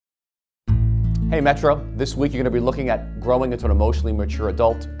Hey Metro, this week you're going to be looking at growing into an emotionally mature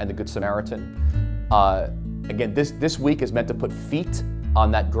adult and the Good Samaritan. Again, this week is meant to put feet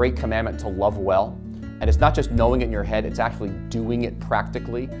on that great commandment to love well. And it's not just knowing it in your head, it's actually doing it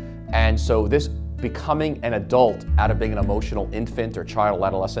practically. And so this becoming an adult out of being an emotional infant or child,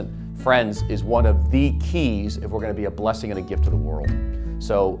 adolescent, friends, is one of the keys if we're going to be a blessing and a gift to the world.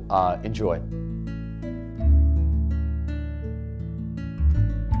 So enjoy.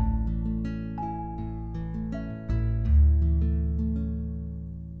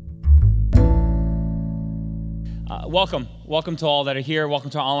 Welcome to all that are here. Welcome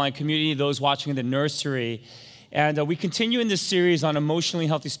to our online community, those watching in the nursery. And we continue in this series on emotionally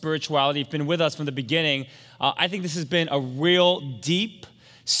healthy spirituality. You've been with us from the beginning. I think this has been a real deep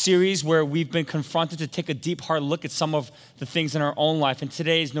series where we've been confronted to take a deep, hard look at some of the things in our own life, and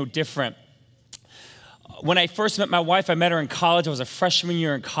today is no different. When I first met my wife, I met her in college. I was a freshman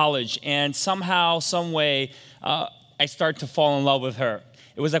year in college, and somehow, some way, I started to fall in love with her.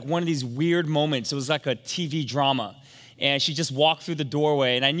 It was like one of these weird moments. It was like a TV drama. And she just walked through the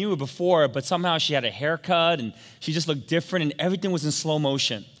doorway, and I knew her before, but somehow she had a haircut, and she just looked different, and everything was in slow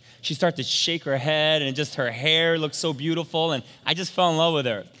motion. She started to shake her head, and just her hair looked so beautiful, and I just fell in love with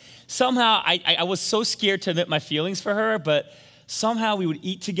her. Somehow, I was so scared to admit my feelings for her, but somehow we would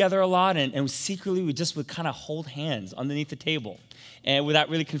eat together a lot, and secretly we just would kind of hold hands underneath the table, and without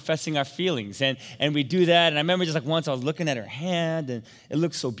really confessing our feelings. And we do that, and I remember just like once I was looking at her hand, and it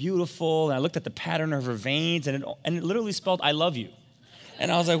looked so beautiful, and I looked at the pattern of her veins, and it literally spelled, "I love you."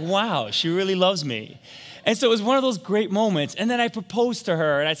 And I was like, wow, she really loves me. And so it was one of those great moments. And then I proposed to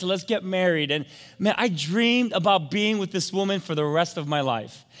her, and I said, let's get married. And man, I dreamed about being with this woman for the rest of my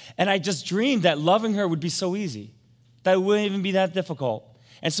life. And I just dreamed that loving her would be so easy, that it wouldn't even be that difficult.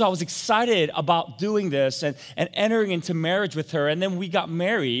 And so I was excited about doing this and entering into marriage with her. And then we got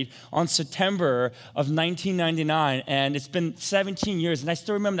married on September of 1999. And it's been 17 years. And I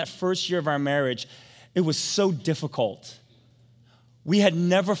still remember that first year of our marriage. It was so difficult. We had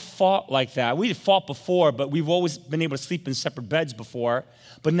never fought like that. We had fought before, but we've always been able to sleep in separate beds before.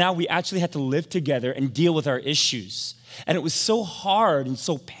 But now we actually had to live together and deal with our issues. And it was so hard and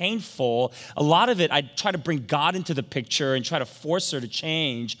so painful. A lot of it, I try to bring God into the picture and try to force her to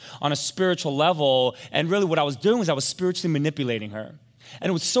change on a spiritual level. And really what I was doing was I was spiritually manipulating her. And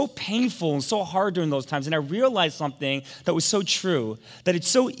it was so painful and so hard during those times. And I realized something that was so true, that it's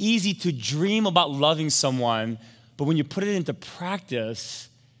so easy to dream about loving someone, but when you put it into practice,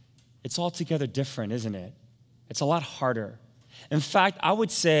 it's altogether different, isn't it? It's a lot harder. In fact, I would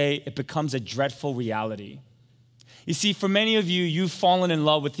say it becomes a dreadful reality. You see, for many of you, you've fallen in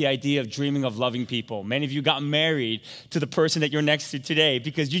love with the idea of dreaming of loving people. Many of you got married to the person that you're next to today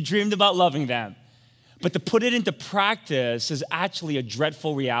because you dreamed about loving them. But to put it into practice is actually a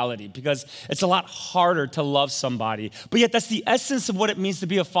dreadful reality because it's a lot harder to love somebody. But yet that's the essence of what it means to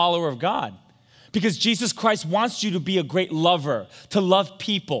be a follower of God. Because Jesus Christ wants you to be a great lover, to love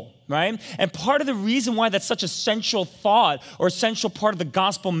people, right? And part of the reason why that's such a central thought or essential part of the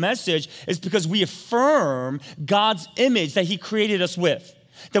gospel message is because we affirm God's image that he created us with.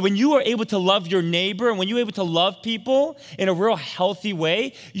 That when you are able to love your neighbor and when you're able to love people in a real healthy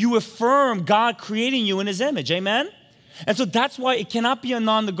way, you affirm God creating you in his image, amen? And so that's why it cannot be a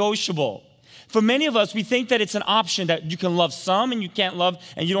non-negotiable. For many of us, we think that it's an option that you can love some and you can't love,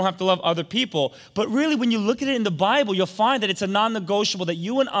 and you don't have to love other people. But really, when you look at it in the Bible, you'll find that it's a non-negotiable that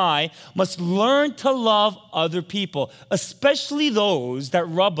you and I must learn to love other people, especially those that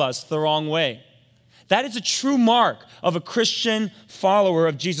rub us the wrong way. That is a true mark of a Christian follower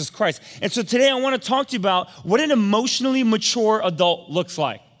of Jesus Christ. And so today I want to talk to you about what an emotionally mature adult looks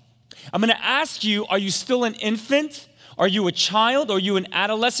like. I'm going to ask you, are you still an infant? Are you a child? Are you an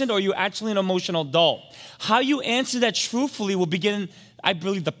adolescent? Or are you actually an emotional adult? How you answer that truthfully will begin, I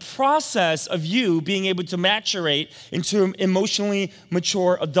believe, the process of you being able to maturate into an emotionally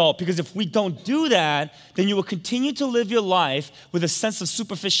mature adult. Because if we don't do that, then you will continue to live your life with a sense of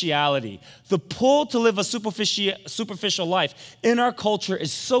superficiality. The pull to live a superficial life in our culture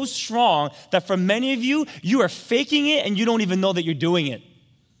is so strong that for many of you, you are faking it and you don't even know that you're doing it.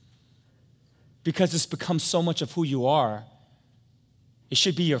 Because it's become so much of who you are. It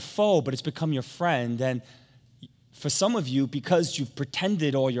should be your foe, but it's become your friend. And for some of you, because you've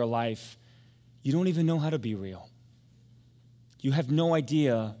pretended all your life, you don't even know how to be real. You have no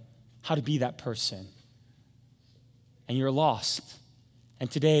idea how to be that person. And you're lost. And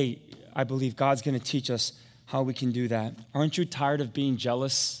today, I believe God's going to teach us how we can do that. Aren't you tired of being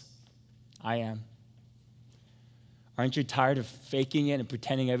jealous? I am. Aren't you tired of faking it and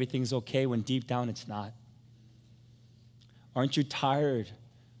pretending everything's okay when deep down it's not? Aren't you tired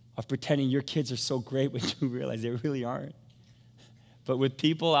of pretending your kids are so great when you realize they really aren't. But with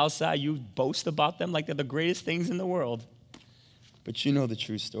people outside, you boast about them like they're the greatest things in the world. But you know the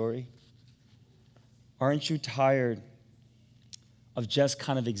true story. Aren't you tired of just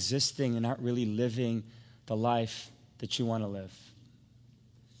kind of existing and not really living the life that you want to live?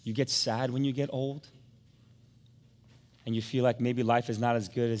 You get sad when you get old, and you feel like maybe life is not as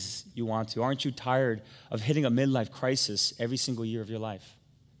good as you want to. Aren't you tired of hitting a midlife crisis every single year of your life?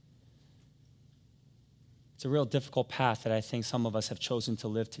 It's a real difficult path that I think some of us have chosen to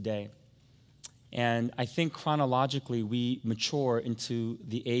live today. And I think chronologically, we mature into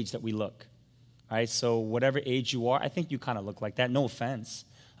the age that we look. Right? So whatever age you are, I think you kind of look like that. No offense.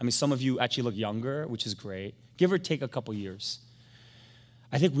 I mean, some of you actually look younger, which is great. Give or take a couple years.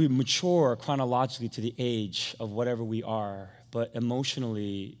 I think we mature chronologically to the age of whatever we are. But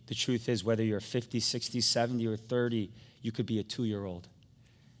emotionally, the truth is, whether you're 50, 60, 70, or 30, you could be a 2-year-old.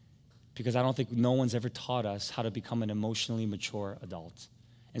 Because I don't think no one's ever taught us how to become an emotionally mature adult.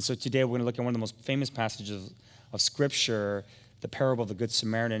 And so today we're going to look at one of the most famous passages of Scripture, the parable of the Good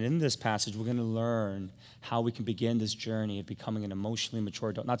Samaritan. In this passage, we're going to learn how we can begin this journey of becoming an emotionally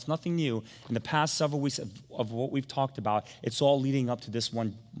mature adult. Now, it's nothing new. In the past several weeks of what we've talked about, it's all leading up to this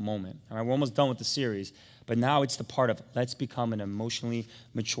one moment. All right, we're almost done with the series, but now it's the part of let's become an emotionally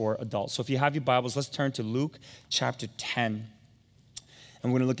mature adult. So if you have your Bibles, let's turn to Luke chapter 10.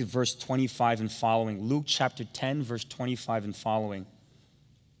 And we're going to look at verse 25 and following. Luke chapter 10, verse 25 and following.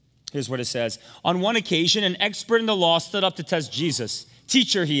 Here's what it says. On one occasion, an expert in the law stood up to test Jesus.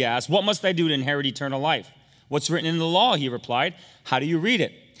 Teacher, he asked, what must I do to inherit eternal life? What's written in the law, he replied. How do you read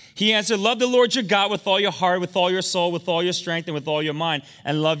it? He answered, love the Lord your God with all your heart, with all your soul, with all your strength, and with all your mind,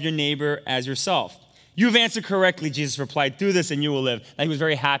 and love your neighbor as yourself. You've answered correctly, Jesus replied. Do this and you will live. And he was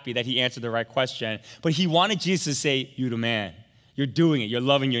very happy that he answered the right question. But he wanted Jesus to say, you're the man. You're doing it. You're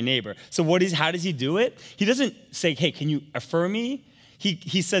loving your neighbor. So how does he do it? He doesn't say, hey, can you affirm me?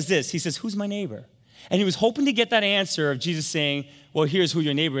 He says this. He says, who's my neighbor? And he was hoping to get that answer of Jesus saying, well, here's who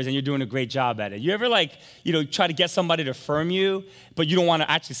your neighbor is, and you're doing a great job at it. You ever try to get somebody to affirm you, but you don't want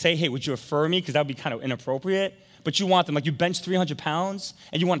to actually say, hey, would you affirm me? Because that would be kind of inappropriate. But you want them, like you bench 300 pounds,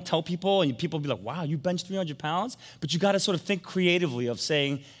 and you want to tell people, and people will be like, wow, you bench 300 pounds? But you got to sort of think creatively of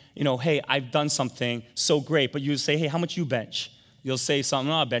saying, hey, I've done something so great. But you say, hey, how much you bench? You'll say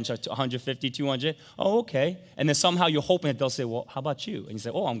something, I bench 150, 200. Oh, okay. And then somehow you're hoping that they'll say, well, how about you? And you say,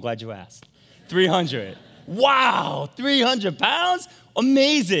 oh, I'm glad you asked. 300. Wow, 300 pounds?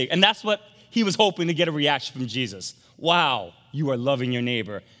 Amazing. And that's what he was hoping to get a reaction from Jesus. Wow, you are loving your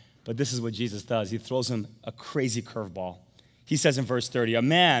neighbor. But this is what Jesus does. He throws him a crazy curveball. He says in verse 30, a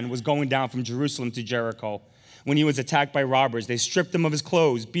man was going down from Jerusalem to Jericho. When he was attacked by robbers, they stripped him of his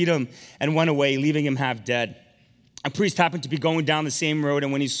clothes, beat him, and went away, leaving him half dead. A priest happened to be going down the same road,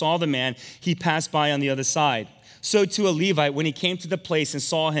 and when he saw the man, he passed by on the other side. So too a Levite, when he came to the place and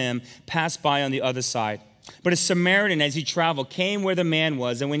saw him, passed by on the other side. But a Samaritan, as he traveled, came where the man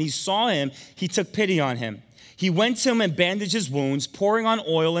was, and when he saw him, he took pity on him. He went to him and bandaged his wounds, pouring on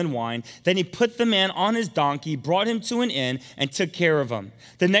oil and wine. Then he put the man on his donkey, brought him to an inn, and took care of him.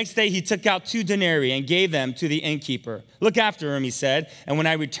 The next day he took out 2 denarii and gave them to the innkeeper. Look after him, he said, and when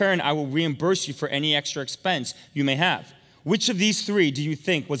I return, I will reimburse you for any extra expense you may have. Which of these 3 do you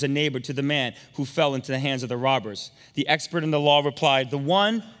think was a neighbor to the man who fell into the hands of the robbers? The expert in the law replied, the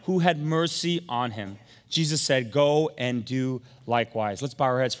one who had mercy on him. Jesus said, go and do likewise. Let's bow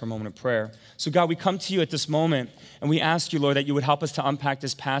our heads for a moment of prayer. So God, we come to you at this moment, and we ask you, Lord, that you would help us to unpack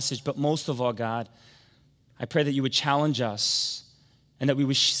this passage. But most of all, God, I pray that you would challenge us and that we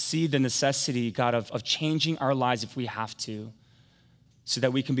would see the necessity, God, of changing our lives if we have to, so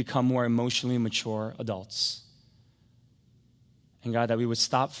that we can become more emotionally mature adults. And God, that we would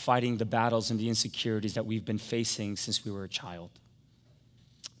stop fighting the battles and the insecurities that we've been facing since we were a child.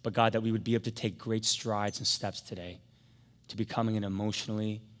 But God, that we would be able to take great strides and steps today to becoming an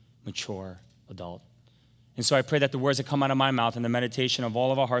emotionally mature adult. And so I pray that the words that come out of my mouth and the meditation of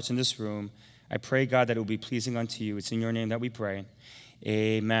all of our hearts in this room, I pray, God, that it will be pleasing unto you. It's in your name that we pray.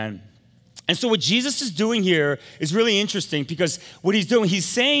 Amen. And so what Jesus is doing here is really interesting, because what he's doing, he's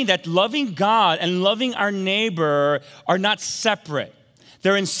saying that loving God and loving our neighbor are not separate.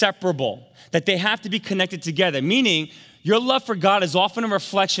 They're inseparable, that they have to be connected together, meaning your love for God is often a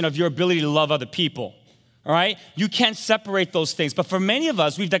reflection of your ability to love other people. All right? You can't separate those things. But for many of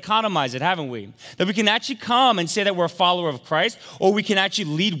us, we've dichotomized it, haven't we? That we can actually come and say that we're a follower of Christ, or we can actually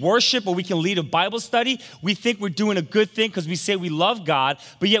lead worship, or we can lead a Bible study. We think we're doing a good thing because we say we love God,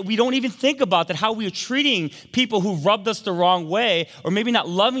 but yet we don't even think about that how we are treating people who rubbed us the wrong way, or maybe not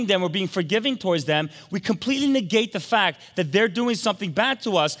loving them or being forgiving towards them. We completely negate the fact that they're doing something bad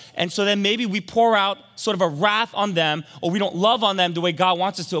to us, and so then maybe we pour out sort of a wrath on them, or we don't love on them the way God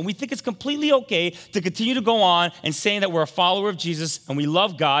wants us to. And we think it's completely okay to continue to go on and saying that we're a follower of Jesus and we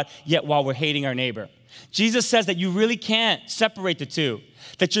love God, yet while we're hating our neighbor. Jesus says that you really can't separate the two,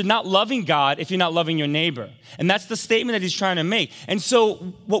 that you're not loving God if you're not loving your neighbor. And that's the statement that he's trying to make. And so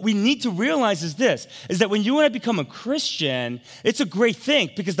what we need to realize is this, is that when you and I become a Christian, it's a great thing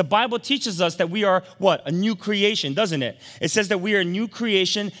because the Bible teaches us that we are, what? A new creation, doesn't it? It says that we are a new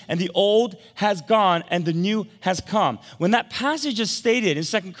creation and the old has gone and the new has come. When that passage is stated in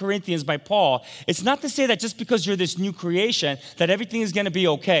 2 Corinthians by Paul, it's not to say that just because you're this new creation that everything is going to be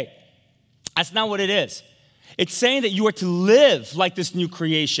okay. That's not what it is. It's saying that you are to live like this new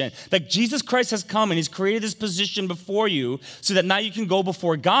creation, that Jesus Christ has come and he's created this position before you so that now you can go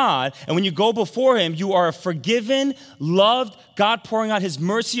before God. And when you go before him, you are forgiven, loved, God pouring out his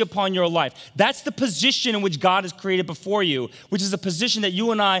mercy upon your life. That's the position in which God has created before you, which is a position that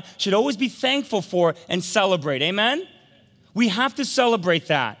you and I should always be thankful for and celebrate. Amen? We have to celebrate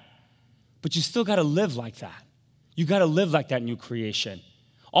that. But you still got to live like that. You got to live like that new creation.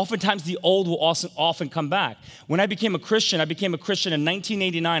 Oftentimes, the old will also often come back. When I became a Christian in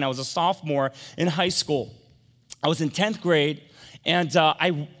 1989. I was a sophomore in high school. I was in 10th grade, and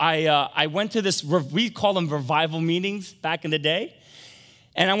I went to this, we call them revival meetings back in the day.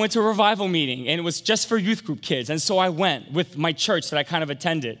 And I went to a revival meeting, and it was just for youth group kids. And so I went with my church that I kind of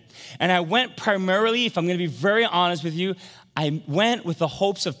attended. And I went primarily, if I'm going to be very honest with you, I went with the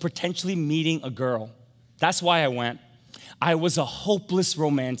hopes of potentially meeting a girl. That's why I went. I was a hopeless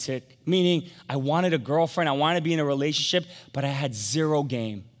romantic, meaning I wanted a girlfriend, I wanted to be in a relationship, but I had zero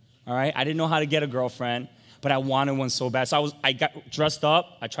game, all right? I didn't know how to get a girlfriend, but I wanted one so bad. So I got dressed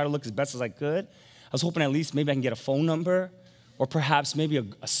up. I tried to look as best as I could. I was hoping at least maybe I can get a phone number or perhaps maybe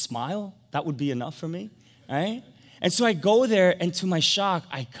a smile. That would be enough for me, all right? And so I go there, and to my shock,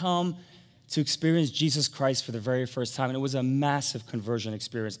 I come to experience Jesus Christ for the very first time, and it was a massive conversion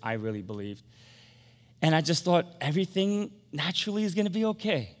experience, I really believed. And I just thought everything naturally is going to be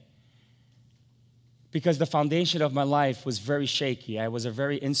okay. Because the foundation of my life was very shaky. I was a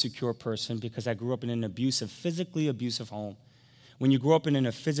very insecure person because I grew up in an physically abusive home. When you grow up in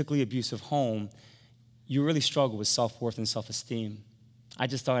a physically abusive home, you really struggle with self-worth and self-esteem. I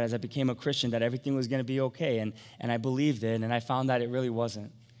just thought as I became a Christian that everything was going to be okay, and I believed it, and I found that it really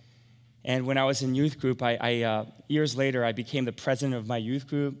wasn't. And when I was in youth group, years later, I became the president of my youth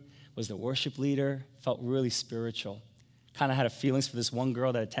group, was the worship leader, felt really spiritual. Kind of had feelings for this one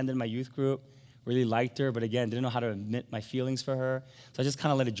girl that attended my youth group, really liked her, but again, didn't know how to admit my feelings for her. So I just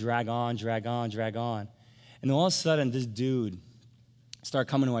kind of let it drag on. And then all of a sudden, this dude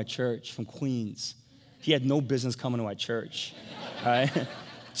started coming to my church from Queens. He had no business coming to my church, all right?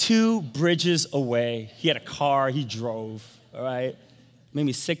 2 bridges away. He had a car, he drove, all right? Made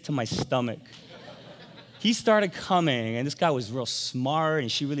me sick to my stomach. He started coming, and this guy was real smart,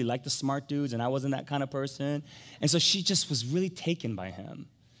 and she really liked the smart dudes, and I wasn't that kind of person. And so she just was really taken by him.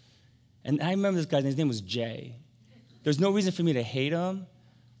 And I remember this guy, his name was Jay. There's no reason for me to hate him,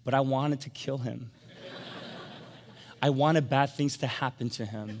 but I wanted to kill him. I wanted bad things to happen to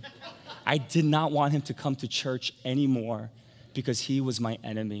him. I did not want him to come to church anymore because he was my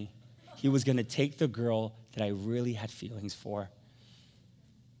enemy. He was going to take the girl that I really had feelings for.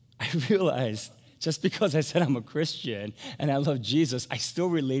 I realized just because I said I'm a Christian and I love Jesus, I still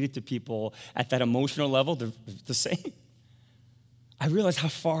related to people at that emotional level the same. I realized how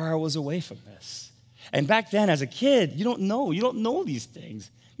far I was away from this. And back then, as a kid, you don't know these things.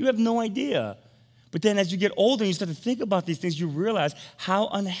 You have no idea. But then as you get older and you start to think about these things, you realize how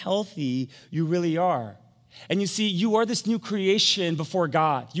unhealthy you really are. And you see, you are this new creation before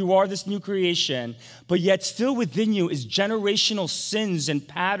God. You are this new creation, but yet still within you is generational sins and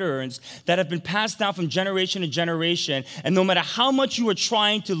patterns that have been passed down from generation to generation. And no matter how much you are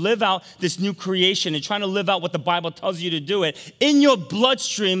trying to live out this new creation and trying to live out what the Bible tells you to do it, in your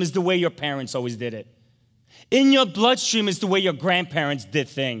bloodstream is the way your parents always did it. In your bloodstream is the way your grandparents did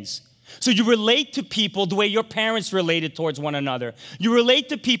things. So you relate to people the way your parents related towards one another. You relate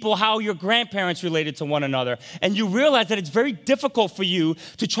to people how your grandparents related to one another. And you realize that it's very difficult for you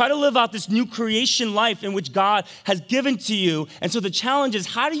to try to live out this new creation life in which God has given to you. And so the challenge is,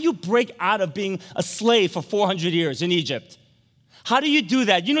 how do you break out of being a slave for 400 years in Egypt? How do you do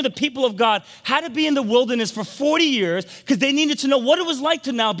that? You know, the people of God had to be in the wilderness for 40 years because they needed to know what it was like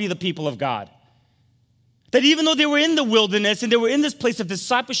to now be the people of God. That even though they were in the wilderness and they were in this place of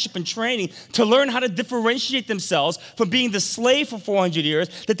discipleship and training to learn how to differentiate themselves from being the slave for 400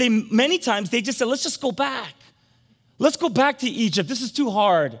 years, that many times they just said, let's just go back. Let's go back to Egypt. This is too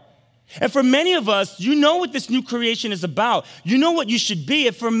hard. And for many of us, you know what this new creation is about. You know what you should be.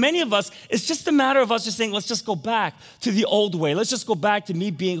 And for many of us, it's just a matter of us just saying, let's just go back to the old way. Let's just go back to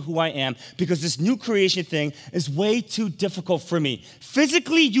me being who I am because this new creation thing is way too difficult for me.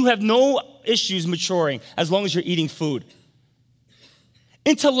 Physically, you have no issues maturing as long as you're eating food.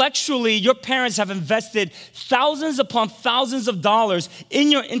 Intellectually, your parents have invested thousands upon thousands of dollars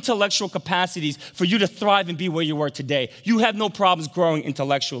in your intellectual capacities for you to thrive and be where you are today. You have no problems growing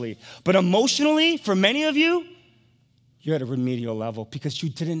intellectually. But emotionally, for many of you, you're at a remedial level because you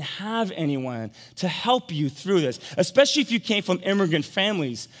didn't have anyone to help you through this, especially if you came from immigrant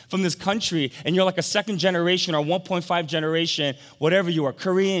families from this country and you're like a second generation or 1.5 generation, whatever you are,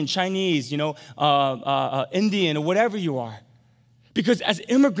 Korean, Chinese, Indian, or whatever you are. Because as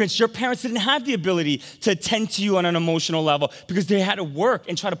immigrants, your parents didn't have the ability to attend to you on an emotional level because they had to work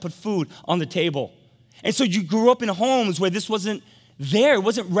and try to put food on the table. And so you grew up in homes where this wasn't there. It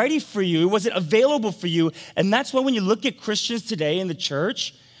wasn't ready for you. It wasn't available for you. And that's why when you look at Christians today in the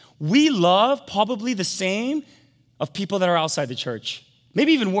church, we love probably the same of people that are outside the church,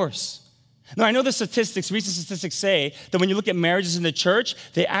 maybe even worse. Now, I know the recent statistics say that when you look at marriages in the church,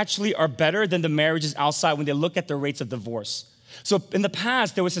 they actually are better than the marriages outside when they look at the rates of divorce. So in the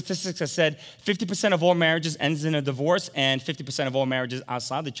past, there were statistics that said 50% of all marriages ends in a divorce and 50% of all marriages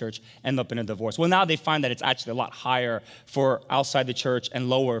outside the church end up in a divorce. Well, now they find that it's actually a lot higher for outside the church and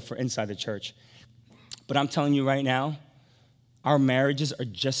lower for inside the church. But I'm telling you right now, our marriages are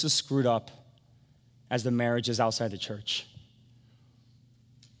just as screwed up as the marriages outside the church.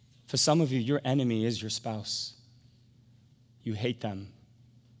 For some of you, your enemy is your spouse. You hate them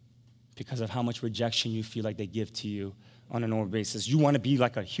because of how much rejection you feel like they give to you on a normal basis. You want to be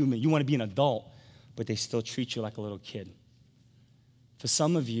like a human. You want to be an adult, but they still treat you like a little kid. For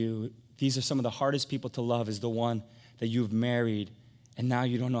some of you, these are some of the hardest people to love is the one that you've married, and now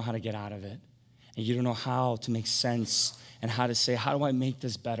you don't know how to get out of it. And you don't know how to make sense and how to say, how do I make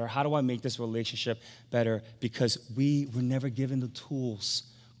this better? How do I make this relationship better? Because we were never given the tools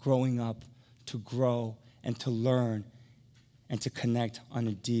growing up to grow and to learn and to connect on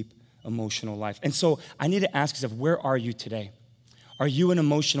a deep emotional life. And so I need to ask yourself, where are you today? Are you an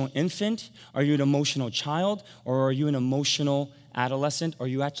emotional infant? Are you an emotional child? Or are you an emotional adolescent? Or are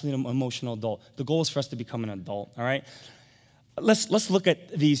you actually an emotional adult? The goal is for us to become an adult, all right? Let's look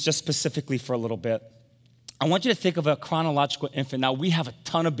at these just specifically for a little bit. I want you to think of a chronological infant. Now, we have a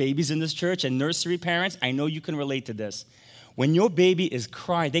ton of babies in this church, and nursery parents, I know you can relate to this. When your baby is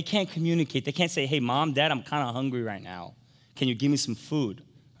crying, they can't communicate. They can't say, hey, mom, dad, I'm kind of hungry right now. Can you give me some food?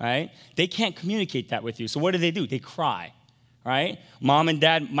 Right? They can't communicate that with you. So what do? They cry, right? Mom and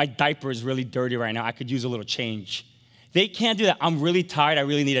dad, my diaper is really dirty right now. I could use a little change. They can't do that. I'm really tired. I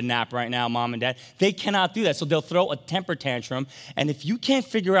really need a nap right now, mom and dad. They cannot do that. So they'll throw a temper tantrum. And if you can't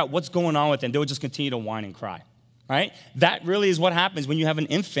figure out what's going on with them, they'll just continue to whine and cry, right? That really is what happens when you have an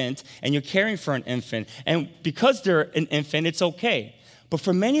infant and you're caring for an infant. And because they're an infant, it's okay. But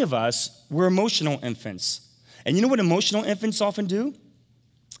for many of us, we're emotional infants. And you know what emotional infants often do?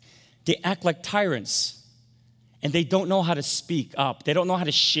 They act like tyrants, and they don't know how to speak up. They don't know how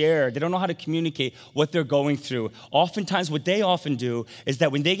to share. They don't know how to communicate what they're going through. Oftentimes, what they often do is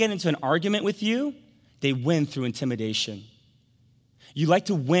that when they get into an argument with you, they win through intimidation. You like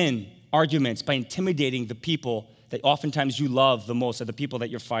to win arguments by intimidating the people that oftentimes you love the most, or the people that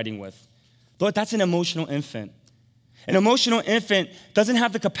you're fighting with. But that's an emotional infant. An emotional infant doesn't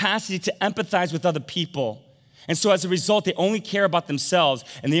have the capacity to empathize with other people. And so as a result, they only care about themselves,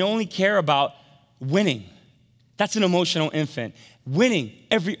 and they only care about winning. That's an emotional infant. Winning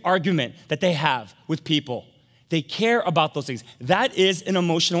every argument that they have with people. They care about those things. That is an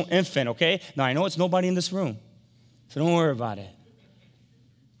emotional infant, okay? Now, I know it's nobody in this room, so don't worry about it.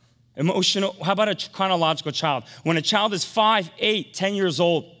 Emotional, how about a chronological child? When a child is 5, 8, 10 years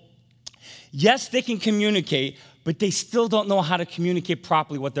old, yes, they can communicate, but they still don't know how to communicate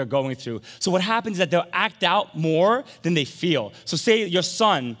properly what they're going through. So what happens is that they'll act out more than they feel. So say your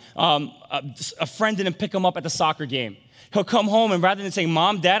son, a friend didn't pick him up at the soccer game. He'll come home, and rather than saying,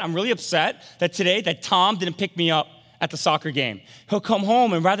 Mom, Dad, I'm really upset that today that Tom didn't pick me up at the soccer game. He'll come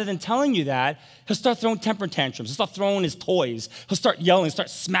home, and rather than telling you that, he'll start throwing temper tantrums. He'll start throwing his toys. He'll start yelling, start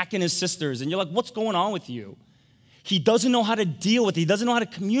smacking his sisters. And you're like, what's going on with you? He doesn't know how to deal with it. He doesn't know how to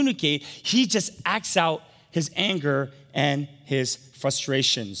communicate. He just acts out his anger and his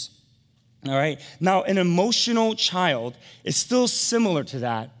frustrations. All right? Now, an emotional child is still similar to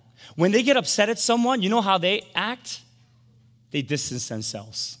that. When they get upset at someone, you know how they act? They distance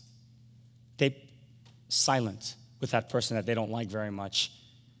themselves. They silent with that person that they don't like very much.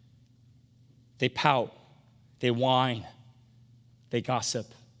 They pout. They whine. They gossip.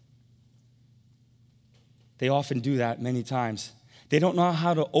 They often do that many times. They don't know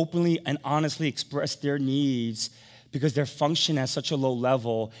how to openly and honestly express their needs because their function at such a low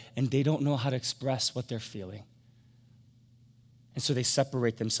level, and they don't know how to express what they're feeling. And so they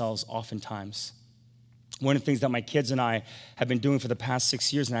separate themselves oftentimes. One of the things that my kids and I have been doing for the past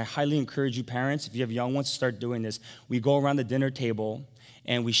 6 years, and I highly encourage you parents, if you have young ones, to start doing this. We go around the dinner table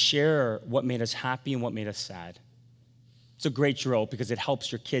and we share what made us happy and what made us sad. It's a great drill because it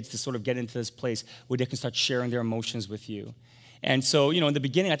helps your kids to sort of get into this place where they can start sharing their emotions with you. And so, in the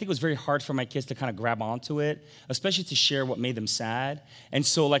beginning, I think it was very hard for my kids to kind of grab onto it, especially to share what made them sad. And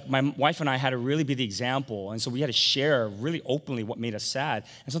so, my wife and I had to really be the example. And so we had to share really openly what made us sad.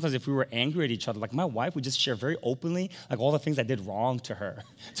 And sometimes if we were angry at each other, my wife would just share very openly, all the things I did wrong to her,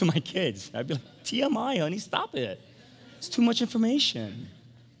 to my kids. I'd be like, TMI, honey, stop it. It's too much information.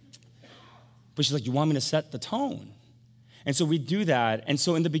 But she's like, you want me to set the tone? And so we do that. And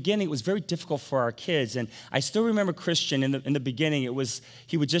so in the beginning, it was very difficult for our kids. And I still remember Christian in the beginning,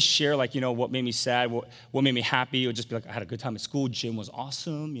 he would just share what made me sad, what made me happy. It would just be like, I had a good time at school. Gym was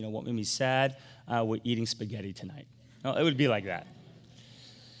awesome. What made me sad? We're eating spaghetti tonight. It would be like that.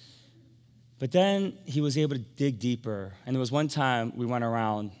 But then he was able to dig deeper. And there was one time we went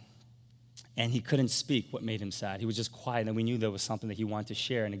around and he couldn't speak what made him sad. He was just quiet, and we knew there was something that he wanted to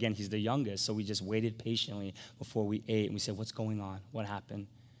share. And again, he's the youngest, so we just waited patiently before we ate, and we said, what's going on? What happened?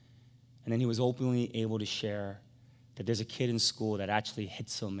 And then he was openly able to share that there's a kid in school that actually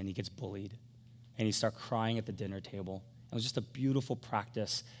hits him, and he gets bullied. And he started crying at the dinner table. It was just a beautiful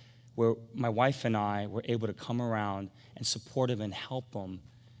practice where my wife and I were able to come around and support him and help him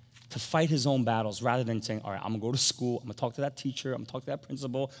to fight his own battles rather than saying, all right, I'm going to go to school, I'm going to talk to that teacher, I'm going to talk to that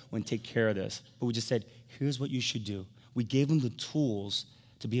principal, we're going to take care of this. But we just said, here's what you should do. We gave him the tools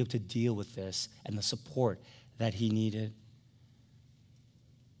to be able to deal with this and the support that he needed.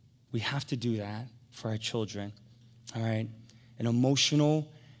 We have to do that for our children, all right? An emotional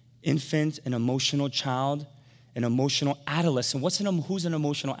infant, an emotional child, an emotional adolescent. Who's an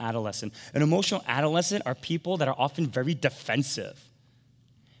emotional adolescent? An emotional adolescent are people that are often very defensive.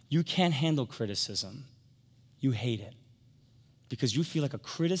 You can't handle criticism. You hate it because you feel like a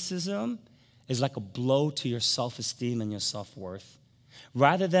criticism is like a blow to your self-esteem and your self-worth.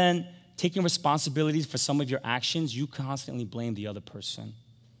 Rather than taking responsibilities for some of your actions, you constantly blame the other person.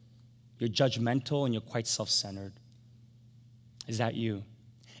 You're judgmental and you're quite self-centered. Is that you?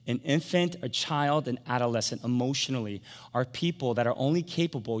 An infant, a child, an adolescent emotionally are people that are only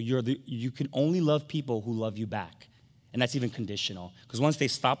capable, you can only love people who love you back. And that's even conditional. Because once they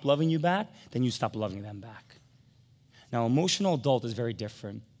stop loving you back, then you stop loving them back. Now, emotional adult is very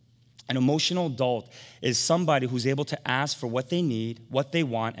different. An emotional adult is somebody who's able to ask for what they need, what they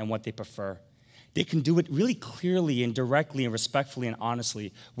want, and what they prefer. They can do it really clearly and directly and respectfully and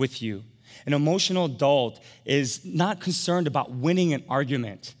honestly with you. An emotional adult is not concerned about winning an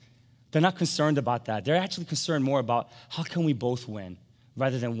argument. They're not concerned about that. They're actually concerned more about how can we both win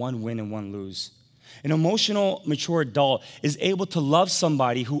rather than one win and one lose. An emotional, mature adult is able to love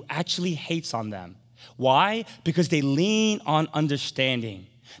somebody who actually hates on them. Why? Because they lean on understanding.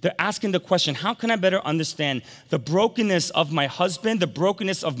 They're asking the question, how can I better understand the brokenness of my husband, the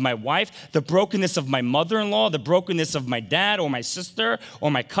brokenness of my wife, the brokenness of my mother-in-law, the brokenness of my dad or my sister or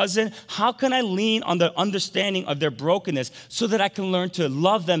my cousin? How can I lean on the understanding of their brokenness so that I can learn to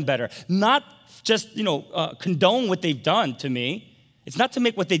love them better? Not just, condone what they've done to me. It's not to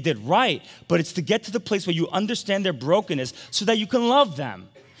make what they did right, but it's to get to the place where you understand their brokenness so that you can love them.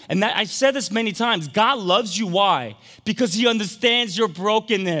 And I've said this many times. God loves you. Why? Because he understands your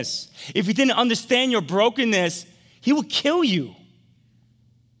brokenness. If he didn't understand your brokenness, he would kill you.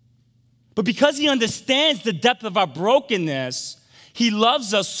 But because he understands the depth of our brokenness, he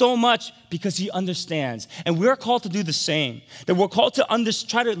loves us so much because he understands. And we're called to do the same. That we're called to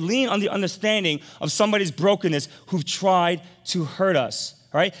try to lean on the understanding of somebody's brokenness who've tried to hurt us.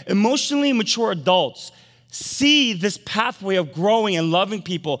 All right? Emotionally mature adults see this pathway of growing and loving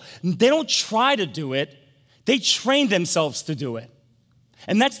people. They don't try to do it. They train themselves to do it.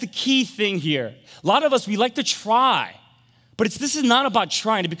 And that's the key thing here. A lot of us, we like to try. But this is not about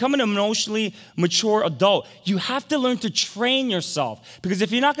trying. To become an emotionally mature adult, you have to learn to train yourself. Because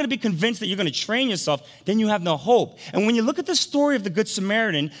if you're not going to be convinced that you're going to train yourself, then you have no hope. And when you look at the story of the Good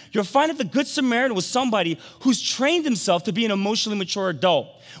Samaritan, you'll find that the Good Samaritan was somebody who's trained himself to be an emotionally mature adult.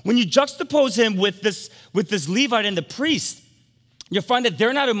 When you juxtapose him with this Levite and the priest, you'll find that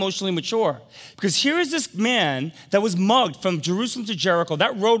they're not emotionally mature. Because here is this man that was mugged from Jerusalem to Jericho.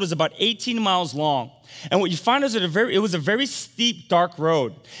 That road was about 18 miles long. And what you find is that it was a very steep, dark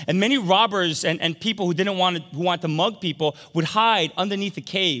road. And many robbers and people who want to mug people would hide underneath the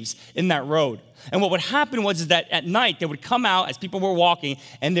caves in that road. And what would happen is that at night, they would come out as people were walking,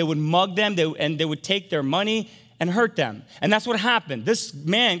 and they would mug them, and they would take their money and hurt them. And that's what happened. This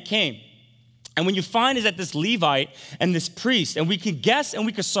man came. And when you find is that this Levite and this priest, and we can guess and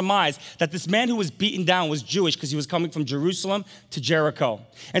we can surmise that this man who was beaten down was Jewish because he was coming from Jerusalem to Jericho.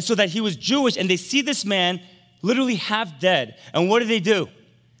 And so that he was Jewish, and they see this man literally half dead. And what do?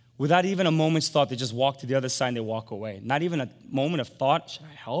 Without even a moment's thought, they just walk to the other side and they walk away. Not even a moment of thought, should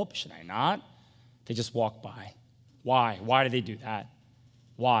I help, should I not? They just walk by. Why? Why do they do that?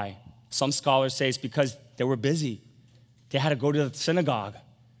 Why? Some scholars say it's because they were busy. They had to go to the synagogue.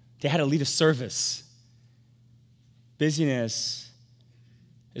 They had to lead a service. Busyness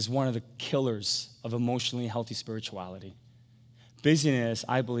is one of the killers of emotionally healthy spirituality. Busyness,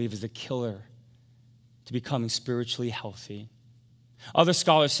 I believe, is the killer to becoming spiritually healthy. Other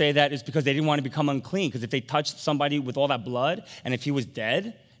scholars say that it's because they didn't want to become unclean, because if they touched somebody with all that blood, and if he was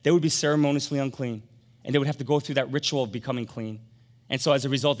dead, they would be ceremoniously unclean, and they would have to go through that ritual of becoming clean. And so as a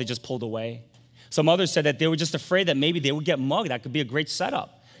result, they just pulled away. Some others said that they were just afraid that maybe they would get mugged. That could be a great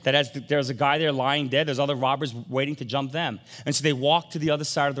setup. That as there's a guy there lying dead, there's other robbers waiting to jump them. And so they walk to the other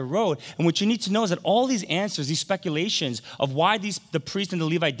side of the road. And what you need to know is that all these answers, these speculations of why the priest and the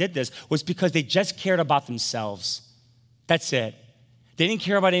Levite did this was because they just cared about themselves. That's it. They didn't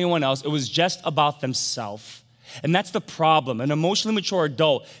care about anyone else. It was just about themselves. And that's the problem. An emotionally mature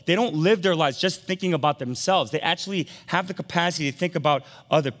adult, they don't live their lives just thinking about themselves. They actually have the capacity to think about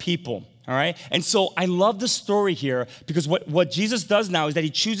other people. All right? And so I love the story here because what Jesus does now is that he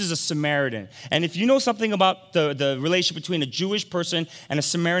chooses a Samaritan. And if you know something about the relationship between a Jewish person and a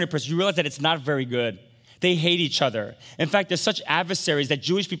Samaritan person, you realize that it's not very good. They hate each other. In fact, there's such adversaries that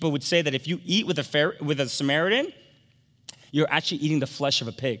Jewish people would say that if you eat with a Samaritan, you're actually eating the flesh of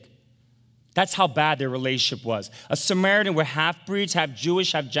a pig. That's how bad their relationship was. A Samaritan were half-breeds, half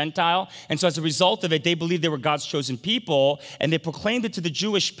Jewish, half Gentile. And so as a result of it, they believed they were God's chosen people, and they proclaimed it to the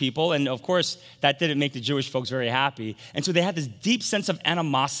Jewish people. And of course, that didn't make the Jewish folks very happy. And so they had this deep sense of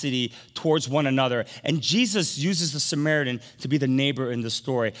animosity towards one another. And Jesus uses the Samaritan to be the neighbor in the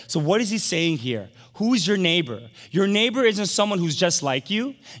story. So what is he saying here? Who is your neighbor? Your neighbor isn't someone who's just like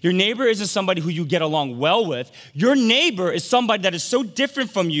you. Your neighbor isn't somebody who you get along well with. Your neighbor is somebody that is so different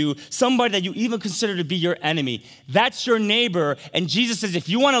from you, somebody that you even consider to be your enemy. That's your neighbor. And Jesus says, if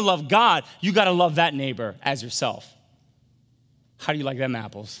you want to love God, you got to love that neighbor as yourself. How do you like them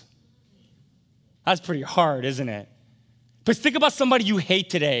apples? That's pretty hard, isn't it? But think about somebody you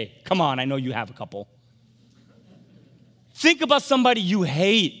hate today. Come on, I know you have a couple. Think about somebody you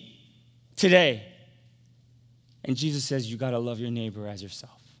hate today. And Jesus says, you got to love your neighbor as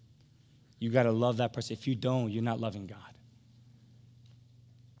yourself. You got to love that person. If you don't, you're not loving God.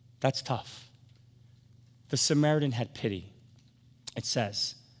 That's tough. The Samaritan had pity, it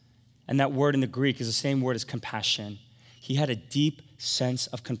says. And that word in the Greek is the same word as compassion. He had a deep sense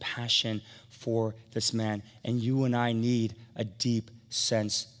of compassion for this man. And you and I need a deep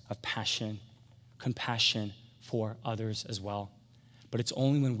sense of compassion for others as well. But it's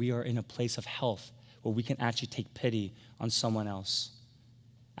only when we are in a place of health where we can actually take pity on someone else.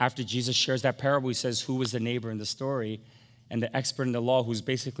 After Jesus shares that parable, he says, who was the neighbor in the story? And the expert in the law, who's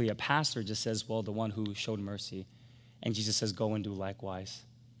basically a pastor, just says, well, the one who showed mercy. And Jesus says, go and do likewise.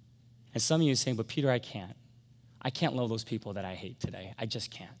 And some of you are saying, but Peter, I can't. I can't love those people that I hate today. I just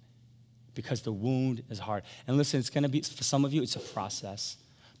can't. Because the wound is hard. And listen, it's going to be, for some of you, it's a process.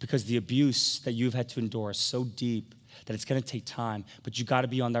 Because the abuse that you've had to endure is so deep that it's going to take time. But you got to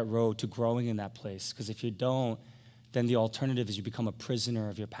be on that road to growing in that place. Because if you don't, then the alternative is you become a prisoner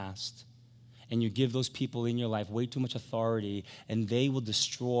of your past. And you give those people in your life way too much authority, and they will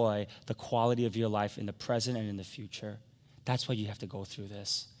destroy the quality of your life in the present and in the future. That's why you have to go through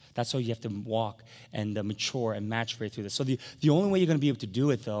this. That's why you have to walk and mature and mature through this. So the only way you're going to be able to do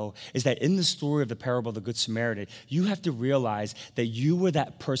it, though, is that in the story of the parable of the Good Samaritan, you have to realize that you were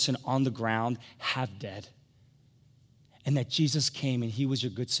that person on the ground, half dead. And that Jesus came and he was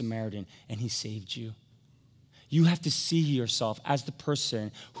your Good Samaritan and he saved you. You have to see yourself as the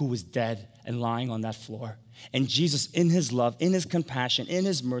person who was dead and lying on that floor. And Jesus, in his love, in his compassion, in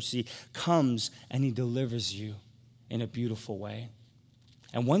his mercy, comes and he delivers you in a beautiful way.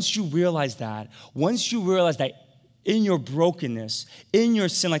 And once you realize that in your brokenness, in your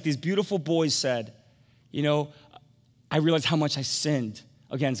sin, like these beautiful boys said, I realized how much I sinned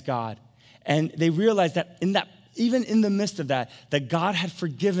against God. And they realized that even in the midst of that God had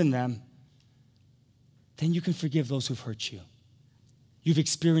forgiven them. Then you can forgive those who've hurt you. You've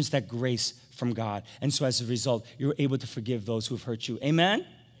experienced that grace from God. And so as a result, you're able to forgive those who've hurt you. Amen?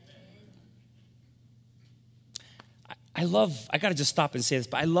 I got to just stop and say this,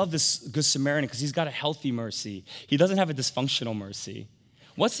 but I love this Good Samaritan because he's got a healthy mercy. He doesn't have a dysfunctional mercy.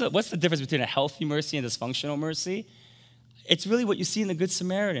 What's the difference between a healthy mercy and dysfunctional mercy? It's really what you see in the Good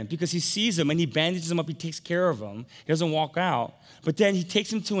Samaritan, because he sees him and he bandages him up, he takes care of him. He doesn't walk out, but then he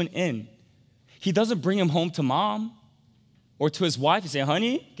takes him to an inn. He doesn't bring him home to mom or to his wife and say,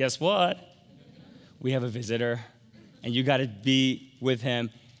 honey, guess what? We have a visitor, and you got to be with him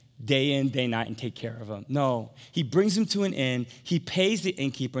day in, day night, and take care of him. No, he brings him to an inn. He pays the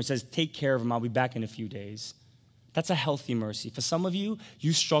innkeeper and says, take care of him. I'll be back in a few days. That's a healthy mercy. For some of you,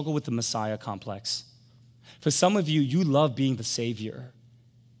 you struggle with the Messiah complex. For some of you, you love being the Savior.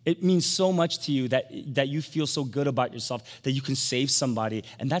 It means so much to you that you feel so good about yourself that you can save somebody,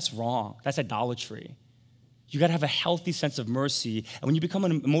 and that's wrong. That's idolatry. You got to have a healthy sense of mercy, and when you become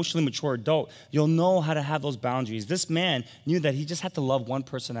an emotionally mature adult, you'll know how to have those boundaries. This man knew that he just had to love one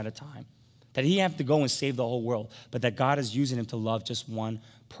person at a time, that he had to go and save the whole world, but that God is using him to love just one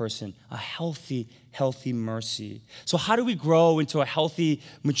person, a healthy mercy. So how do we grow into a healthy,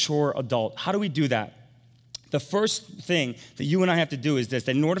 mature adult? How do we do that? The first thing that you and I have to do is this,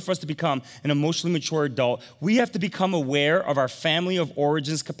 that in order for us to become an emotionally mature adult, we have to become aware of our family of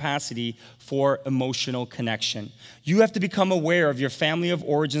origin's capacity for emotional connection. You have to become aware of your family of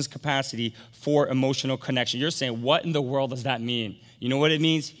origin's capacity for emotional connection. You're saying, what in the world does that mean? You know what it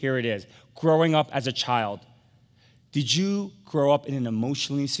means? Here it is. Growing up as a child. Did you grow up in an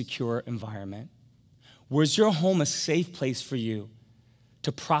emotionally secure environment? Was your home a safe place for you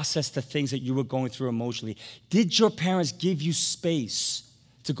to process the things that you were going through emotionally? Did your parents give you space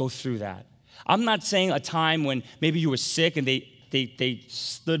to go through that? I'm not saying a time when maybe you were sick and they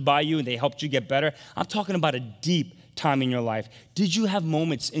stood by you and they helped you get better. I'm talking about a deep time in your life. Did you have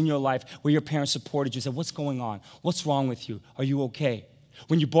moments in your life where your parents supported you, said, what's going on? What's wrong with you? Are you okay?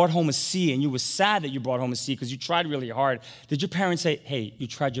 When you brought home a C and you were sad that you brought home a C because you tried really hard, did your parents say, hey, you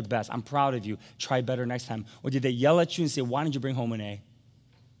tried your best, I'm proud of you, try better next time? Or did they yell at you and say, why didn't you bring home an A?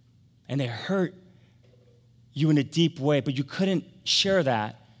 And they hurt you in a deep way, but you couldn't share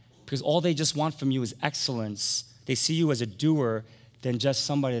that because all they just want from you is excellence. They see you as a doer than just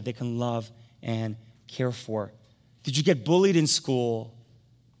somebody that they can love and care for. Did you get bullied in school,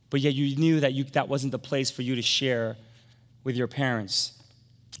 but yet you knew that wasn't the place for you to share with your parents?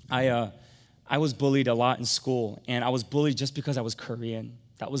 I was bullied a lot in school, and I was bullied just because I was Korean.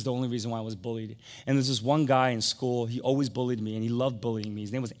 That was the only reason why I was bullied. And there's this one guy in school, he always bullied me, and he loved bullying me.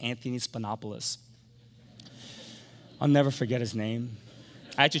 His name was Anthony Spanopoulos. I'll never forget his name.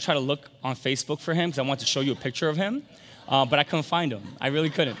 I actually tried to look on Facebook for him because I wanted to show you a picture of him, but I couldn't find him. I really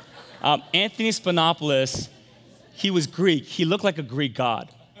couldn't. Anthony Spanopoulos, he was Greek. He looked like a Greek god,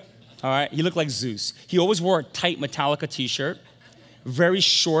 all right? He looked like Zeus. He always wore a tight Metallica t-shirt, very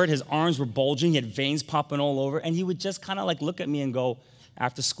short. His arms were bulging. He had veins popping all over, and he would just kind of like look at me and go,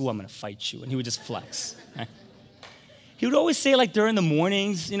 after school, I'm going to fight you. And he would just flex. Right? He would always say, like, during the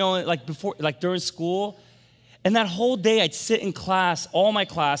mornings, like during school. And that whole day, I'd sit in class, all my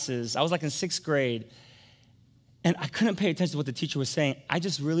classes. I was, like, in 6th grade. And I couldn't pay attention to what the teacher was saying. I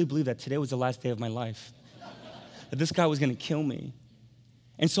just really believed that today was the last day of my life. That this guy was going to kill me.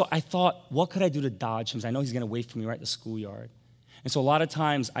 And so I thought, what could I do to dodge him? Because I know he's going to wait for me right at the schoolyard. And so a lot of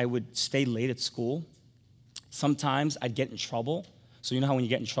times, I would stay late at school. Sometimes I'd get in trouble. So you know how when you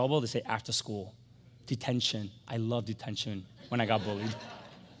get in trouble, they say after school, detention. I love detention when I got bullied.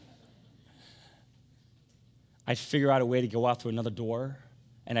 I'd figure out a way to go out through another door,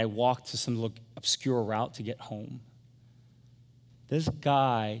 and I walked to some little obscure route to get home. This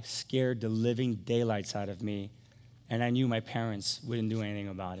guy scared the living daylights out of me, and I knew my parents wouldn't do anything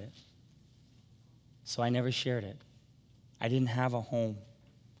about it. So I never shared it. I didn't have a home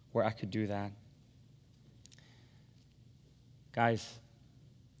where I could do that. Guys,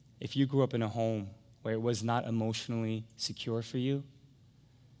 if you grew up in a home where it was not emotionally secure for you,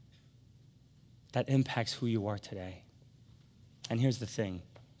 that impacts who you are today. And here's the thing,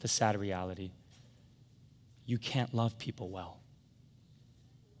 the sad reality. You can't love people well.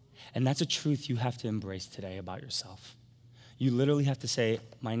 And that's a truth you have to embrace today about yourself. You literally have to say,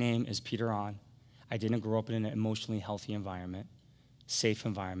 my name is Peter On. I didn't grow up in an emotionally healthy environment, safe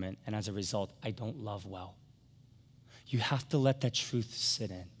environment, and as a result, I don't love well. You have to let that truth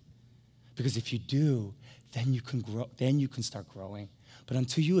sit in. Because if you do, then you can grow, then you can start growing. But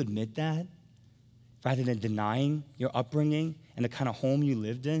until you admit that, rather than denying your upbringing and the kind of home you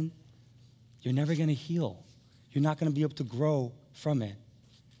lived in, you're never gonna heal. You're not gonna be able to grow from it.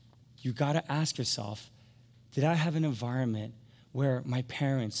 You gotta ask yourself, did I have an environment where my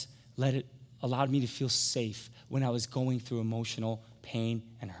parents allowed me to feel safe when I was going through emotional pain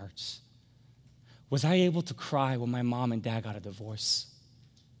and hurts? Was I able to cry when my mom and dad got a divorce?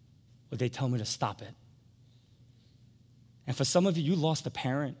 Would they tell me to stop it? And for some of you, you lost a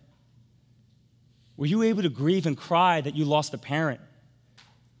parent. Were you able to grieve and cry that you lost a parent?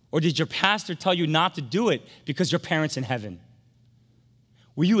 Or did your pastor tell you not to do it because your parent's in heaven?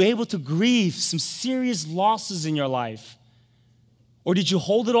 Were you able to grieve some serious losses in your life? Or did you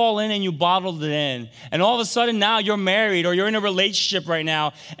hold it all in and you bottled it in? And all of a sudden now you're married or you're in a relationship right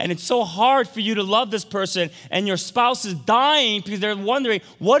now and it's so hard for you to love this person and your spouse is dying because they're wondering,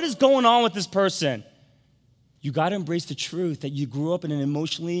 what is going on with this person? You got to embrace the truth that you grew up in an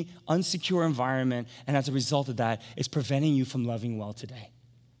emotionally unsecure environment, and as a result of that, it's preventing you from loving well today.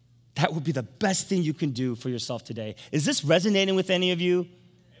 That would be the best thing you can do for yourself today. Is this resonating with any of you?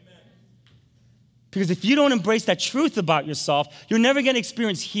 Amen. Because if you don't embrace that truth about yourself, you're never going to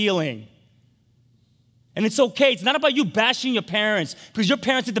experience healing. And it's okay. It's not about you bashing your parents because your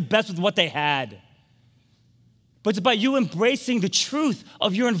parents did the best with what they had. But it's about you embracing the truth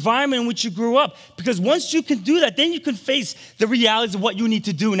of your environment in which you grew up. Because once you can do that, then you can face the realities of what you need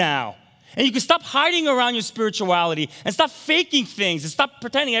to do now. And you can stop hiding around your spirituality and stop faking things and stop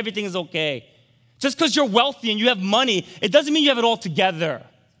pretending everything is okay. Just because you're wealthy and you have money, it doesn't mean you have it all together.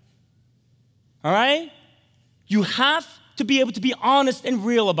 All right? You have to be able to be honest and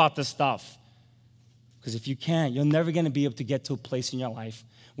real about this stuff. Because if you can't, you're never going to be able to get to a place in your life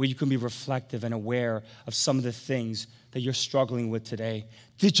where you can be reflective and aware of some of the things that you're struggling with today.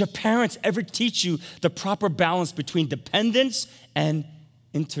 Did your parents ever teach you the proper balance between dependence and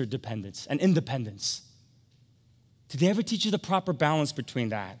interdependence and independence? Did they ever teach you the proper balance between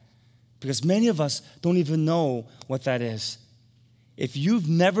that? Because many of us don't even know what that is. If you've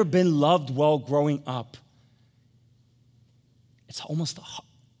never been loved well growing up, it's almost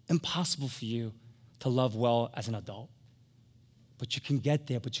impossible for you to love well as an adult. But you can get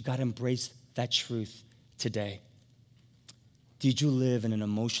there, but you got to embrace that truth today. Did you live in an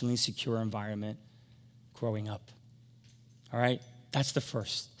emotionally secure environment growing up? All right? That's the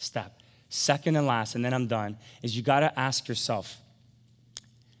first step. Second and last, and then I'm done, is you got to ask yourself,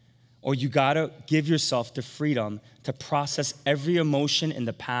 or you got to give yourself the freedom to process every emotion in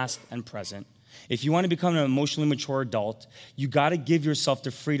the past and present. If you want to become an emotionally mature adult, you got to give yourself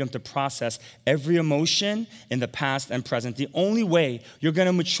the freedom to process every emotion in the past and present. The only way you're going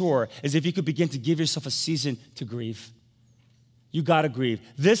to mature is if you could begin to give yourself a season to grieve. You got to grieve.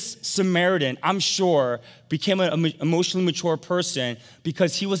 This Samaritan, I'm sure, became an emotionally mature person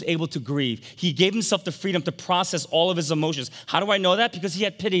because he was able to grieve. He gave himself the freedom to process all of his emotions. How do I know that? Because he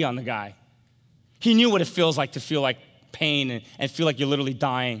had pity on the guy. He knew what it feels like to feel like pain and feel like you're literally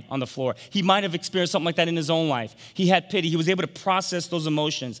dying on the floor. He might have experienced something like that in his own life. He had pity. He was able to process those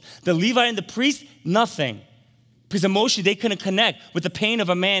emotions. The Levite and the priest, nothing. Because emotionally, they couldn't connect with the pain of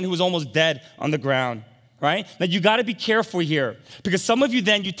a man who was almost dead on the ground, right? Now, you got to be careful here. Because some of you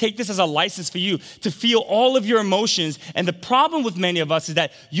then, you take this as a license for you to feel all of your emotions. And the problem with many of us is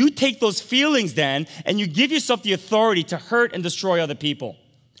that you take those feelings then and you give yourself the authority to hurt and destroy other people.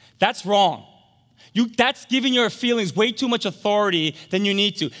 That's wrong. That's giving your feelings way too much authority than you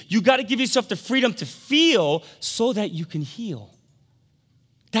need to. You got to give yourself the freedom to feel so that you can heal.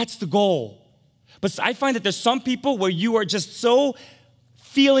 That's the goal. But I find that there's some people where you are just so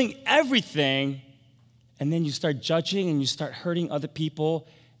feeling everything, and then you start judging and you start hurting other people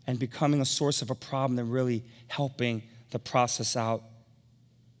and becoming a source of a problem than really helping the process out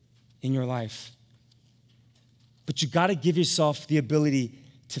in your life. But you got to give yourself the ability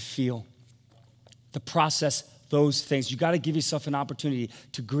to feel, to process those things. You got to give yourself an opportunity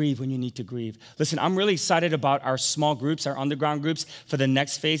to grieve when you need to grieve. Listen, I'm really excited about our small groups, our underground groups for the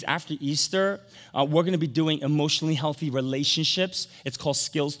next phase. After Easter, we're going to be doing emotionally healthy relationships. It's called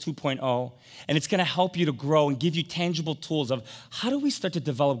Skills 2.0. And it's going to help you to grow and give you tangible tools of how do we start to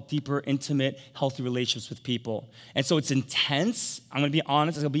develop deeper, intimate, healthy relationships with people. And so it's intense. I'm going to be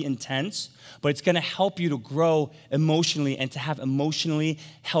honest, it's going to be intense. But it's going to help you to grow emotionally and to have emotionally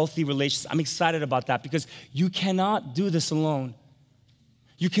healthy relationships. I'm excited about that because you cannot do this alone.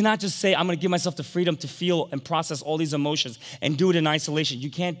 You cannot just say, I'm going to give myself the freedom to feel and process all these emotions and do it in isolation. You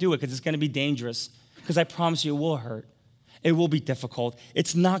can't do it because it's going to be dangerous. Because I promise you, it will hurt. It will be difficult.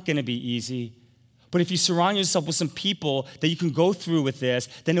 It's not going to be easy. But if you surround yourself with some people that you can go through with this,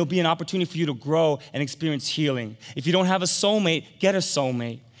 then it'll be an opportunity for you to grow and experience healing. If you don't have a soulmate, get a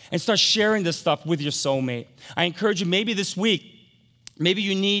soulmate and start sharing this stuff with your soulmate. I encourage you, maybe this week, maybe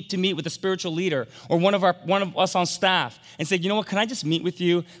you need to meet with a spiritual leader or one of us on staff and say, you know what, can I just meet with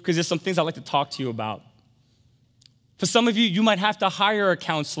you? Because there's some things I'd like to talk to you about. For some of you, you might have to hire a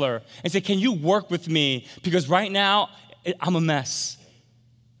counselor and say, can you work with me? Because right now, I'm a mess.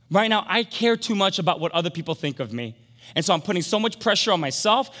 Right now, I care too much about what other people think of me. And so I'm putting so much pressure on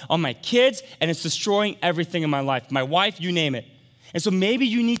myself, on my kids, and it's destroying everything in my life. My wife, you name it. And so maybe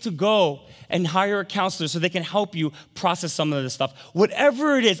you need to go and hire a counselor so they can help you process some of this stuff.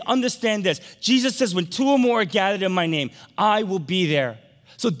 Whatever it is, understand this. Jesus says, when two or more are gathered in my name, I will be there.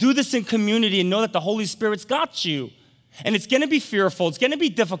 So do this in community and know that the Holy Spirit's got you. And it's going to be fearful. It's going to be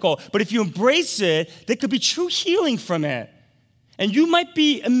difficult. But if you embrace it, there could be true healing from it. And you might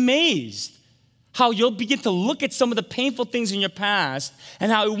be amazed how you'll begin to look at some of the painful things in your past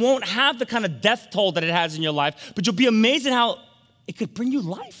and how it won't have the kind of death toll that it has in your life. But you'll be amazed at how it could bring you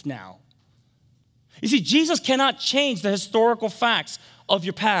life now. You see, Jesus cannot change the historical facts of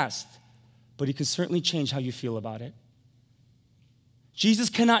your past, but he can certainly change how you feel about it. Jesus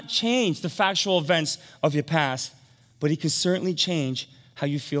cannot change the factual events of your past, but he can certainly change how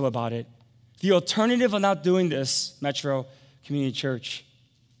you feel about it. The alternative of not doing this, Metro Community Church,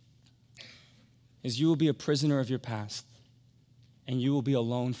 is you will be a prisoner of your past, and you will be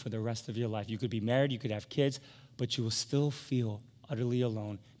alone for the rest of your life. You could be married, you could have kids, but you will still feel utterly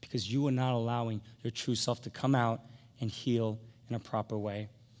alone because you are not allowing your true self to come out and heal in a proper way.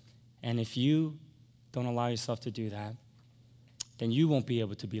 And if you don't allow yourself to do that, then you won't be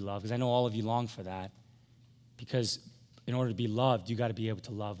able to be loved, because I know all of you long for that, because in order to be loved, you got to be able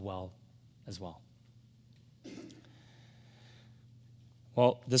to love well as well.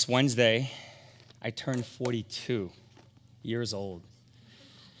 Well, this Wednesday, I turned 42 years old.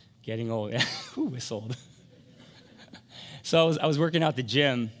 Getting old. Who whistled? So I was working out at the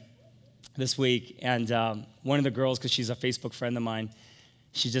gym this week, and one of the girls, because she's a Facebook friend of mine,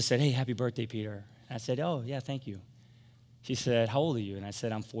 she just said, hey, happy birthday, Peter. And I said, oh, yeah, thank you. She said, how old are you? And I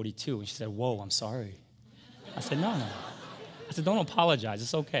said, I'm 42. And she said, whoa, I'm sorry. I said, no. I said, don't apologize.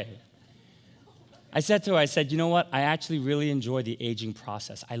 It's okay. I said to her, you know what? I actually really enjoy the aging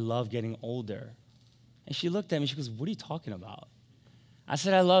process. I love getting older. And she looked at me, she goes, what are you talking about? I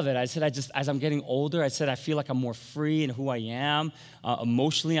said, I love it. I said, as I'm getting older, I said, I feel like I'm more free in who I am.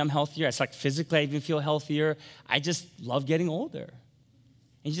 Emotionally, I'm healthier. It's like physically, I even feel healthier. I just love getting older.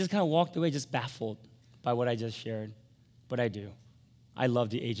 And she just kind of walked away, just baffled by what I just shared. But I do. I love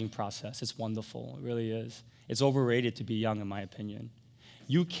the aging process. It's wonderful. It really is. It's overrated to be young, in my opinion.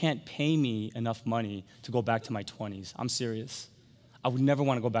 You can't pay me enough money to go back to my 20s. I'm serious. I would never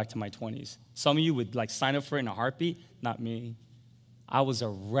want to go back to my 20s. Some of you would sign up for it in a heartbeat. Not me. I was a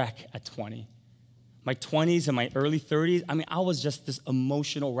wreck at 20. My 20s and my early 30s, I was just this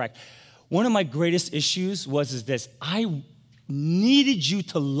emotional wreck. One of my greatest issues was this. I needed you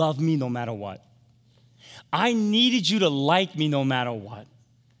to love me no matter what. I needed you to like me no matter what.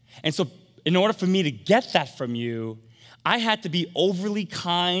 And so in order for me to get that from you, I had to be overly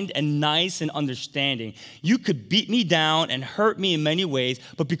kind and nice and understanding. You could beat me down and hurt me in many ways,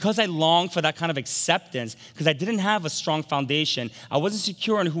 but because I longed for that kind of acceptance, because I didn't have a strong foundation, I wasn't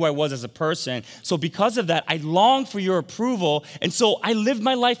secure in who I was as a person. So because of that, I longed for your approval, and so I lived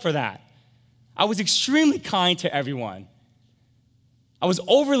my life for that. I was extremely kind to everyone. I was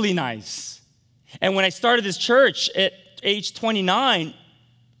overly nice. And when I started this church at age 29,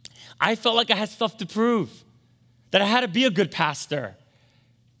 I felt like I had stuff to prove, that I had to be a good pastor.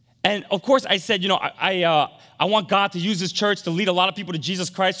 And of course, I said, I want God to use this church to lead a lot of people to Jesus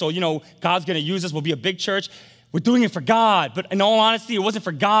Christ. So, God's going to use us. We'll be a big church. We're doing it for God. But in all honesty, it wasn't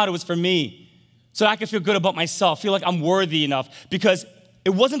for God. It was for me. So I could feel good about myself, feel like I'm worthy enough. Because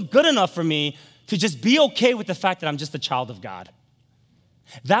it wasn't good enough for me to just be okay with the fact that I'm just a child of God.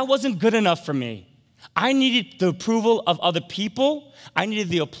 That wasn't good enough for me. I needed the approval of other people. I needed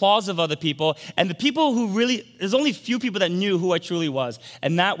the applause of other people. And the people who there's only few people that knew who I truly was.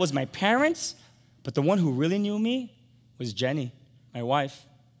 And that was my parents. But the one who really knew me was Jenny, my wife,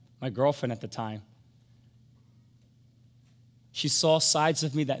 my girlfriend at the time. She saw sides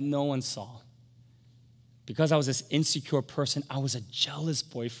of me that no one saw. Because I was this insecure person, I was a jealous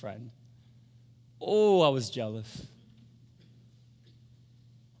boyfriend. Oh, I was jealous.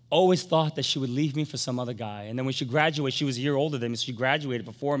 Always thought that she would leave me for some other guy. And then when she graduated, she was a year older than me, so she graduated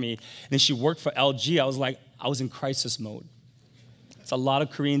before me. And then she worked for LG. I was in crisis mode. It's a lot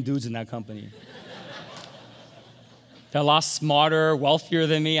of Korean dudes in that company. They're a lot smarter, wealthier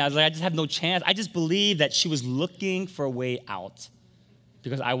than me. I was like, I just have no chance. I just believed that she was looking for a way out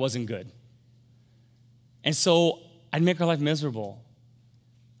because I wasn't good. And so I'd make her life miserable.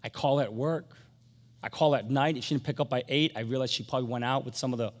 I call her at work. I call her at night. If she didn't pick up by 8, I realized she probably went out with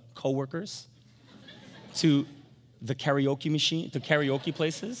some of the coworkers to the karaoke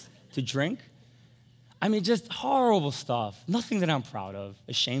places to drink. I mean, just horrible stuff. Nothing that I'm proud of,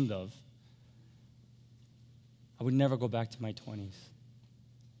 ashamed of. I would never go back to my 20s.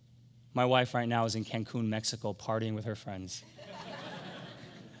 My wife right now is in Cancun, Mexico, partying with her friends.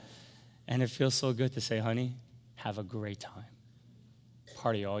 And it feels so good to say, honey, have a great time.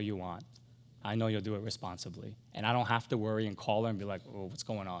 Party all you want. I know you'll do it responsibly. And I don't have to worry and call her and be like, oh, what's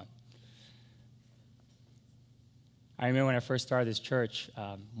going on? I remember when I first started this church,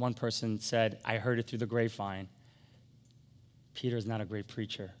 one person said, I heard it through the grapevine. Peter's not a great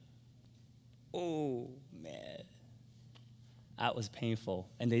preacher. Oh, man. That was painful.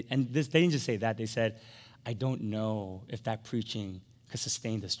 And they didn't just say that. They said, I don't know if that preaching could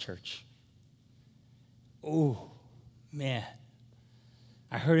sustain this church. Oh, man.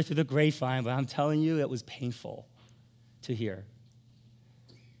 I heard it through the grapevine, but I'm telling you, it was painful to hear.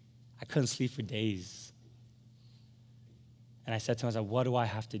 I couldn't sleep for days. And I said to myself, what do I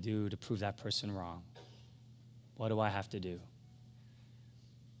have to do to prove that person wrong? What do I have to do?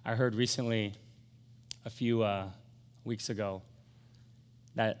 I heard recently, a few weeks ago,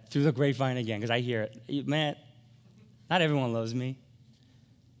 that through the grapevine again, because I hear it, man, not everyone loves me.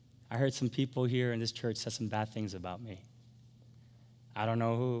 I heard some people here in this church say some bad things about me. I don't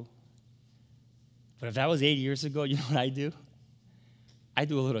know who. But if that was 8 years ago, you know what I do? I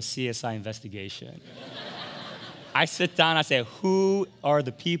do a little CSI investigation. I sit down, I say, who are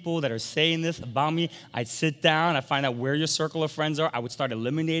the people that are saying this about me? I'd sit down, I find out where your circle of friends are. I would start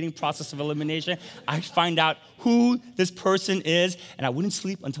eliminating, process of elimination. I'd find out who this person is, and I wouldn't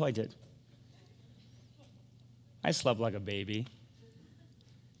sleep until I did. I slept like a baby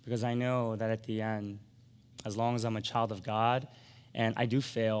because I know that at the end, as long as I'm a child of God, and I do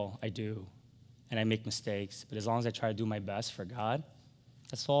fail, I do, and I make mistakes, but as long as I try to do my best for God,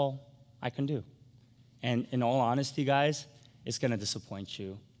 that's all I can do. And in all honesty, guys, it's going to disappoint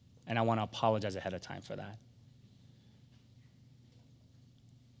you. And I want to apologize ahead of time for that.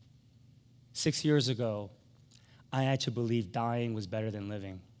 6 years ago, I actually believed dying was better than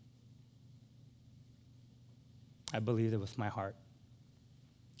living. I believed it with my heart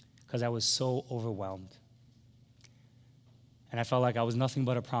because I was so overwhelmed. And I felt like I was nothing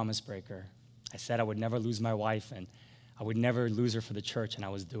but a promise breaker. I said I would never lose my wife and I would never lose her for the church, and I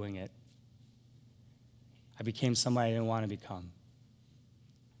was doing it. I became somebody I didn't want to become.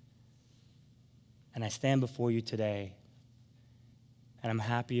 And I stand before you today, and I'm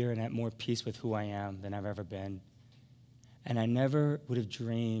happier and at more peace with who I am than I've ever been. And I never would have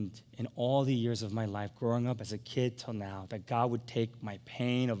dreamed in all the years of my life, growing up as a kid till now, that God would take my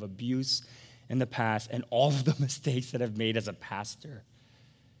pain of abuse in the past and all of the mistakes that I've made as a pastor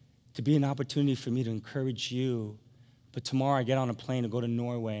to be an opportunity for me to encourage you. But tomorrow I get on a plane to go to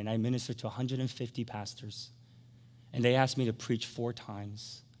Norway, and I minister to 150 pastors. And they asked me to preach 4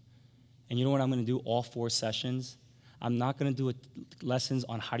 times. And you know what I'm going to do all 4 sessions? I'm not going to do lessons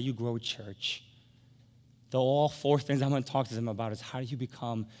on how do you grow a church. All 4 things I'm going to talk to them about is how do you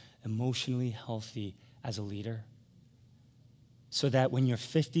become emotionally healthy as a leader? So that when you're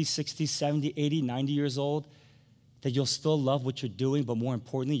 50, 60, 70, 80, 90 years old, that you'll still love what you're doing, but more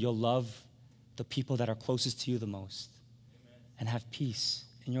importantly, you'll love the people that are closest to you the most. And have peace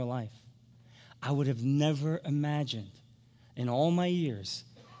in your life. I would have never imagined in all my years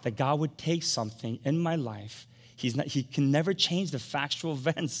that God would take something in my life. He can never change the factual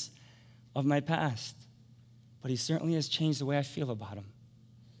events of my past, but he certainly has changed the way I feel about him.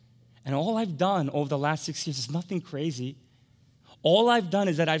 And all I've done over the last 6 years is nothing crazy. All I've done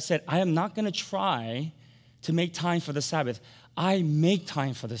is that I've said, I am not going to try to make time for the Sabbath. I make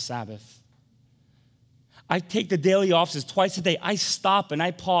time for the Sabbath. I take the daily offices twice a day. I stop and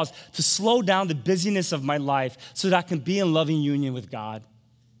I pause to slow down the busyness of my life so that I can be in loving union with God.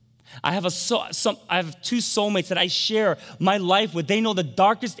 I have 2 soulmates that I share my life with. They know the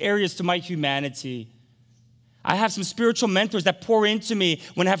darkest areas to my humanity. I have some spiritual mentors that pour into me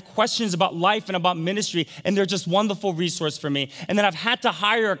when I have questions about life and about ministry, and they're just wonderful resource for me. And then I've had to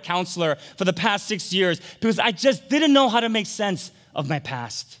hire a counselor for the past 6 years because I just didn't know how to make sense of my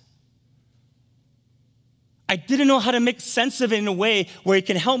past. I didn't know how to make sense of it in a way where it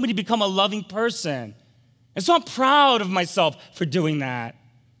can help me to become a loving person. And so I'm proud of myself for doing that.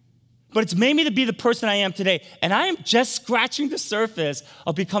 But it's made me to be the person I am today. And I am just scratching the surface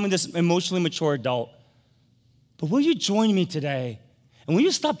of becoming this emotionally mature adult. But will you join me today? And will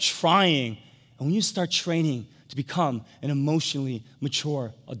you stop trying? And will you start training to become an emotionally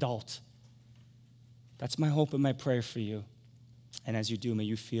mature adult? That's my hope and my prayer for you. And as you do, may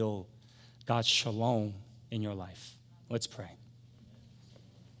you feel God's shalom in your life. Let's pray.